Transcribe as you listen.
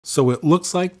So it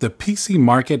looks like the PC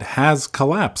market has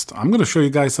collapsed. I'm going to show you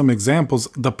guys some examples.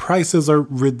 The prices are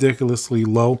ridiculously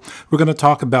low. We're going to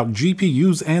talk about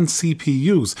GPUs and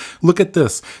CPUs. Look at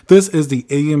this. This is the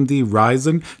AMD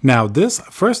Ryzen. Now this,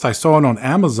 first I saw it on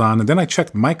Amazon and then I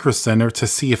checked Micro Center to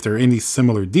see if there are any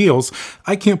similar deals.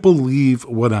 I can't believe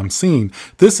what I'm seeing.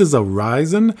 This is a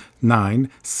Ryzen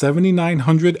 9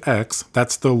 7900X.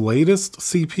 That's the latest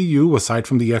CPU aside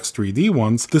from the X3D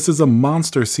ones. This is a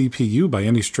monster CPU by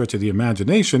any stretch of the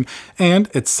imagination, and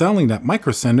it's selling at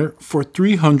Micro Center for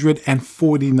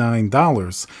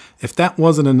 $349. If that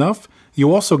wasn't enough,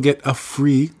 you also get a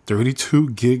free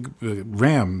 32 gig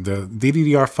RAM, the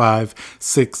DDR5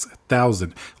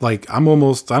 6000. Like, I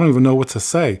don't even know what to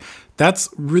say. That's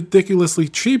ridiculously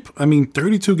cheap. I mean,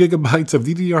 32 gigabytes of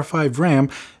DDR5 RAM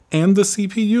and the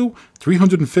CPU,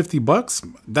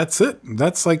 $350. That's it.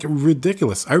 That's like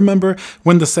ridiculous. I remember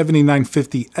when the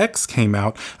 7950X came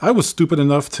out, I was stupid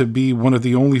enough to be one of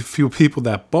the only few people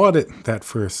that bought it that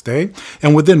first day.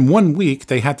 And within 1 week,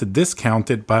 they had to discount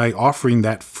it by offering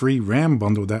that free RAM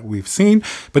bundle that we've seen.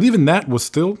 But even that was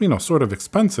still, sort of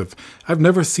expensive. I've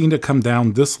never seen it come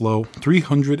down this low,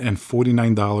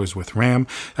 $349 with RAM.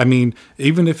 I mean,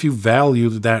 even if you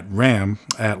valued that RAM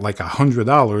at like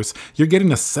 $100, you're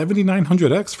getting a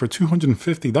 7900X for $250.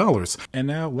 And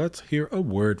now let's hear a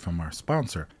word from our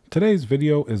sponsor. Today's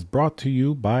video is brought to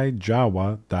you by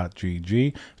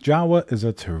Jawa.gg. Jawa is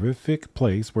a terrific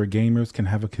place where gamers can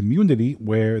have a community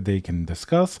where they can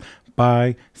discuss,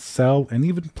 buy, sell, and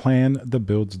even plan the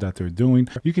builds that they're doing.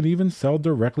 You can even sell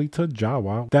directly to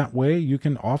Jawa. That way you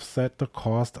can offset the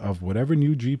cost of whatever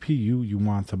new GPU you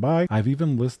want to buy. I've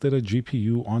even listed a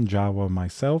GPU on Jawa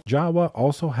myself. Jawa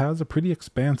also has a pretty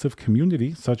expansive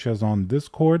community, such as on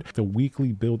Discord, the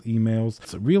weekly build emails.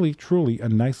 It's really, truly a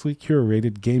nicely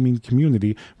curated gaming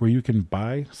community where you can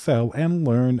buy, sell, and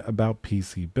learn about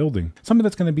PC building. Something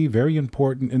that's going to be very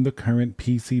important in the current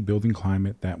PC building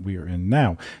climate that we are in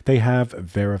now. They have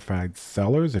verified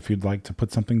sellers if you'd like to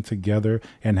put something together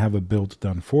and have a build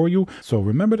done for you. So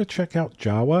remember to check out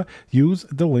Jawa. Use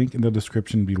the link in the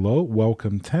description below,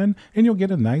 welcome10, and you'll get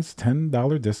a nice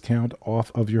 $10 discount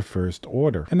off of your first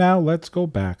order. And now let's go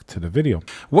back to the video.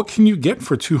 What can you get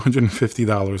for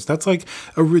 $250? That's like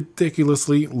a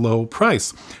ridiculously low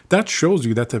price. That shows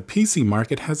you that the PC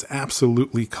market has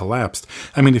absolutely collapsed.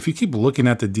 I mean, if you keep looking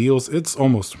at the deals, it's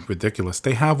almost ridiculous.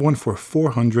 They have one for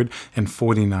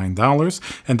 $449.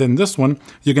 And then this one,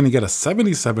 you're going to get a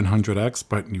 7700X,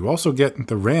 but you also get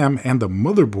the RAM and the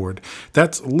motherboard.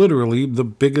 That's literally the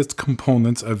biggest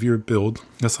components of your build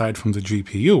aside from the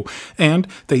GPU. And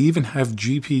they even have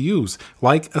GPUs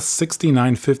like a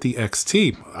 6950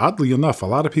 XT. Oddly enough, a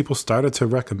lot of people started to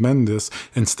recommend this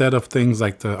instead of things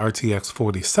like the RTX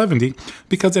 4070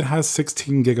 because it has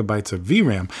 16 gigabytes of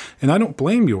VRAM. And I don't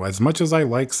blame you. As much as I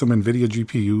like some NVIDIA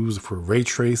GPUs for ray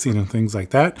tracing and things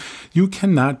like that, you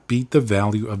cannot beat the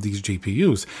value of these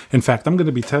GPUs. In fact, I'm going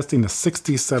to be testing the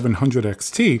 6700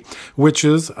 XT, which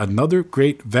is another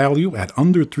great value at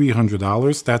under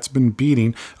 $300. That's been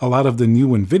beating a lot of the new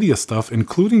NVIDIA stuff,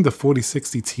 including the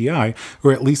 4060 Ti,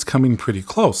 or at least coming pretty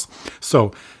close.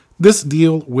 So this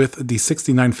deal with the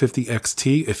 6950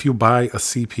 XT, if you buy a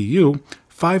CPU,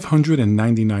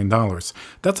 $599.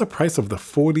 That's a price of the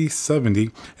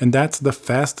 4070, and that's the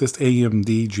fastest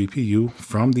AMD GPU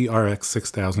from the RX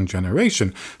 6000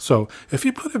 generation. So if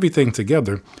you put everything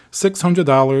together,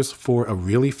 $600 for a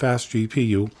really fast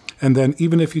GPU, and then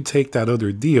even if you take that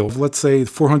other deal, let's say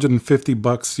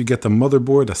 $450, you get the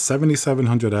motherboard, a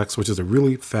 7700X, which is a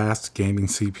really fast gaming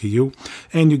CPU,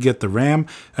 and you get the RAM.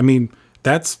 I mean,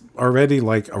 that's already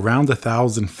like around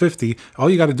 $1,050. All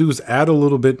you got to do is add a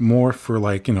little bit more for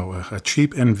like, a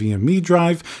cheap NVMe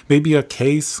drive, maybe a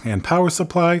case and power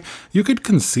supply. You could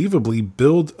conceivably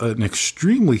build an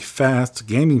extremely fast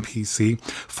gaming PC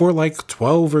for like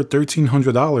 $1,200 or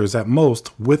 $1,300 at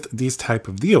most with these type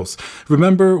of deals.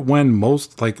 Remember when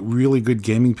most like really good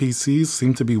gaming PCs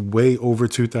seem to be way over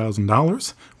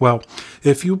 $2,000? Well,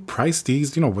 if you price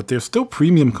these, but they're still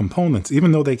premium components,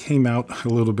 even though they came out a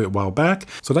little bit while back.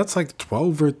 So that's like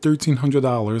 $1,200 or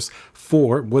 $1,300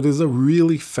 for what is a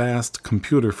really fast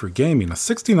computer for gaming. A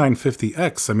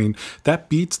 6950X, I mean, that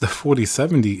beats the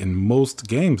 4070 in most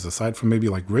games, aside from maybe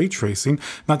like ray tracing,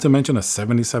 not to mention a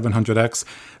 7700X.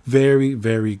 Very,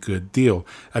 very good deal.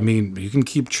 I mean, you can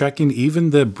keep checking even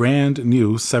the brand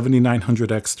new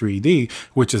 7900X3D,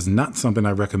 which is not something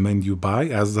I recommend you buy,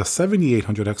 as the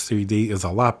 7800X3D is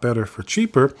a lot better for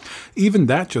cheaper. Even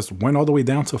that just went all the way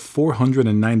down to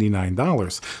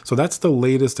 $499. So that's the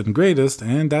latest and greatest,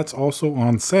 and that's also also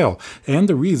on sale. And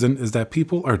the reason is that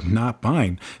people are not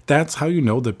buying. That's how you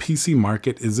know the PC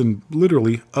market is in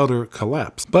literally utter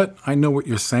collapse. But I know what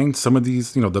you're saying. Some of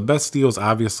these, the best deals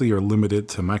obviously are limited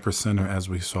to Micro Center, as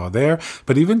we saw there.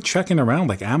 But even checking around,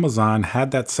 like Amazon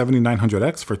had that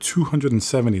 7900X for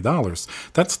 $270.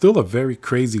 That's still a very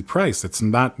crazy price. It's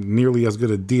not nearly as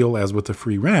good a deal as with the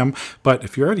free RAM, but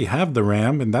if you already have the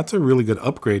RAM, and that's a really good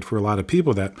upgrade for a lot of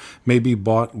people that maybe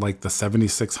bought like the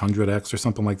 7600X or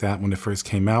something like that when it first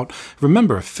came out.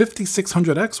 Remember,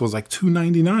 5600X was like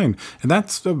 $299, and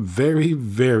that's a very,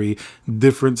 very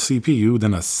different CPU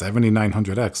than a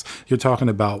 7900X. You're talking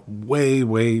about way,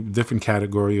 way different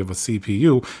category of a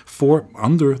CPU for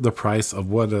under the price of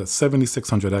what a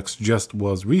 7600X just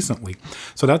was recently.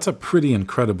 So that's a pretty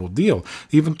incredible deal.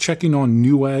 Even checking on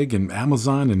Newegg and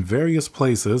Amazon and various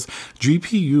places,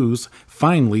 GPUs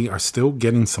finally are still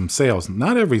getting some sales.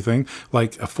 Not everything,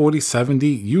 like a 4070,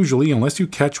 usually, unless you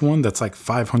catch one that's like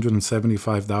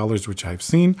 $575, which I've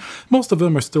seen, most of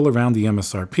them are still around the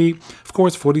MSRP. Of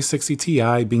course, 4060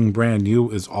 Ti being brand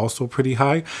new is also pretty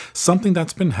high. Something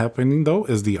that's been happening though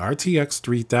is the RTX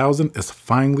 3000 is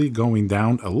finally going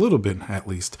down a little bit, at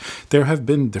least. There have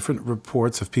been different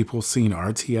reports of people seeing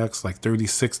RTX like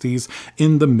 3060s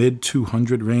in the mid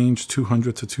 200 range,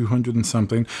 200 to 200 and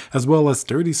something, as well as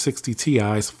 3060 Ti's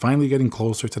finally getting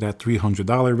closer to that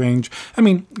 $300 range. I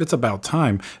mean, it's about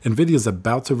time. NVIDIA is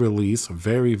about to release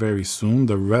very, very soon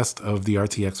the rest of the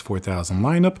RTX 4000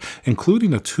 lineup,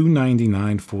 including a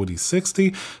 $299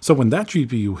 4060. So when that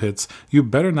GPU hits, you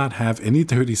better not have any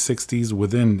 3060s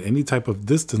within any type of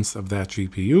distance of that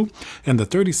GPU. And the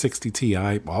 3060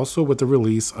 Ti, also with the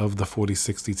release of the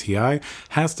 4060 Ti,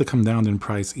 has to come down in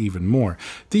price even more.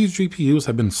 These GPUs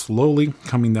have been slowly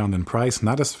coming down in price,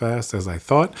 not as fast as I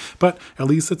thought, but at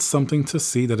least it's something to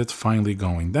see that it's finally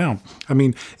going down. I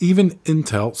mean, even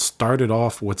Intel started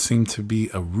off what seemed to be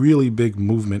a really big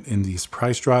movement in these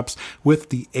price drops with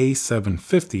the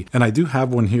A750. And I do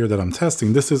have one here that I'm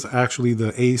testing. This is actually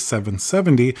the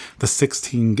A770, the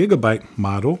 16 gigabyte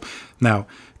model. Now,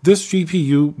 this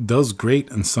GPU does great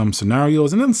in some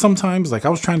scenarios, and then sometimes, like I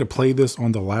was trying to play this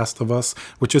on The Last of Us,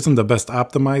 which isn't the best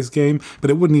optimized game, but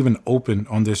it wouldn't even open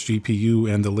on this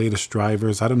GPU and the latest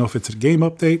drivers. I don't know if it's a game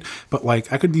update, but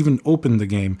like I couldn't even open the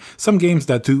game. Some games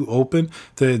that do open,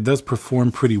 it does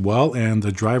perform pretty well, and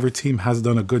the driver team has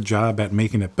done a good job at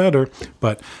making it better.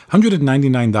 But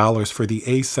 $199 for the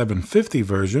A750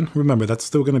 version, remember that's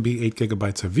still going to be 8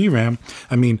 gigabytes of VRAM.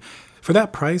 I mean, for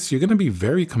that price, you're going to be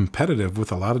very competitive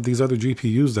with a lot of these other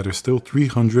GPUs that are still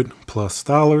 $300 plus.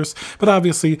 But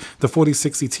obviously, the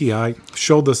 4060 Ti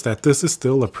showed us that this is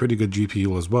still a pretty good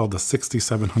GPU as well, the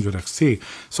 6700 XT.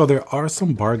 So there are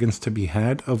some bargains to be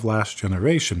had of last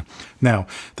generation. Now,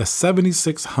 the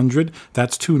 7600,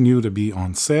 that's too new to be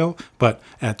on sale, but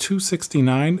at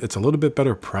 $269, it's a little bit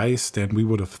better priced than we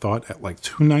would have thought at like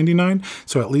 $299.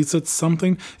 So at least it's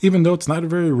something, even though it's not a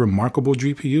very remarkable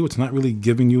GPU, it's not really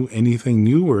giving you anything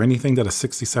new or anything that a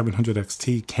 6700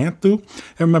 XT can't do.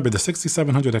 And remember, the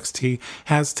 6700 XT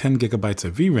has 10 gigabytes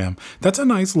of VRAM. That's a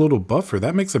nice little buffer.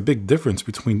 That makes a big difference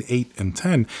between 8 and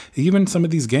 10. Even some of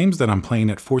these games that I'm playing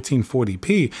at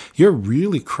 1440p, you're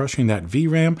really crushing that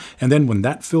VRAM. And then when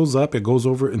that fills up, it goes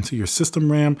over into your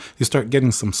system RAM. You start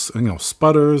getting some,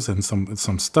 sputters and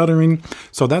some stuttering.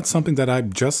 So that's something that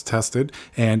I've just tested,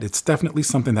 and it's definitely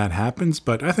something that happens.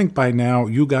 But I think by now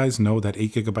you guys know that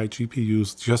 8 gigabyte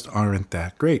GPUs just aren't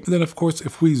that great. And then of course,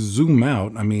 if we zoom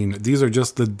out, I mean, these are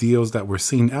just the deals that we're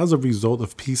seeing as a result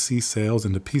of PC sales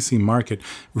and the PC market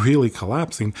really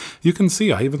collapsing. You can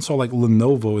see, I even saw like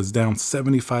Lenovo is down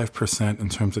 75% in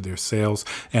terms of their sales.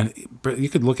 And you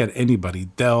could look at anybody,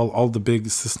 Dell, all the big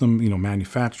system,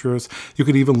 manufacturers. You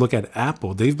could even look at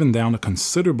Apple. They've been down a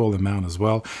considerable amount as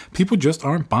well. People just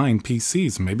aren't buying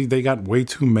PCs. Maybe they got way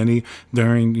too many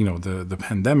during, the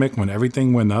pandemic when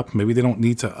everything went up. Maybe they don't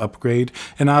need to upgrade.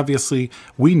 And obviously,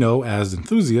 we know as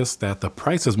enthusiasts that the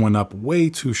prices went up way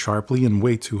too sharply and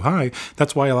way too high.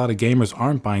 That's why a lot of gamers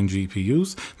aren't buying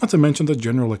GPUs, not to mention the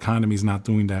general economy is not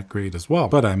doing that great as well.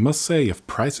 But I must say, if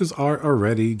prices are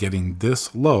already getting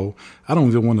this low, I don't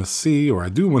even want to see, or I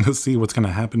do want to see what's going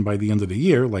to happen by the end of the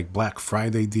year, like Black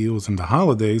Friday deals and the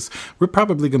holidays. We're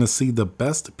probably going to see the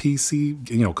best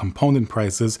PC, component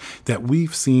prices that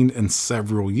we've seen in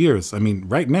several years. I mean,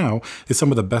 right now is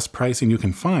some of the best pricing you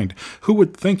can find. Who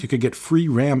would think think you could get free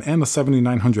RAM and a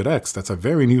 7900X. That's a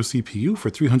very new CPU for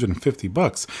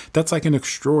 $350. That's like an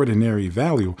extraordinary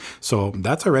value. So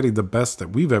that's already the best that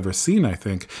we've ever seen, I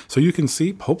think. So you can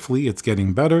see, hopefully it's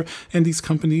getting better, and these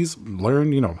companies learn,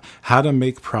 how to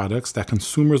make products that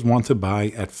consumers want to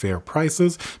buy at fair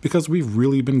prices, because we've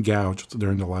really been gouged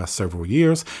during the last several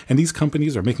years, and these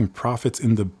companies are making profits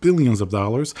in the billions of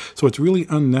dollars. So it's really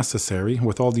unnecessary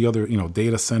with all the other,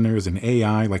 data centers and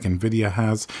AI like Nvidia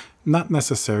has. Not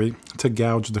necessary to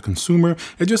gouge the consumer.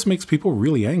 It just makes people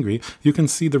really angry. You can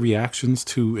see the reactions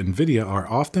to Nvidia are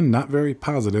often not very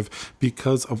positive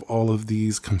because of all of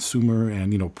these consumer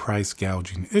and, price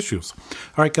gouging issues.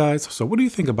 All right, guys. So what do you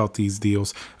think about these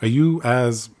deals? Are you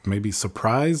as maybe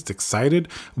surprised, excited,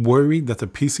 worried that the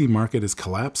PC market is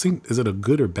collapsing? Is it a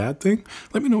good or bad thing?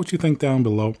 Let me know what you think down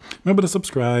below. Remember to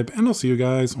subscribe, and I'll see you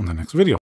guys on the next video.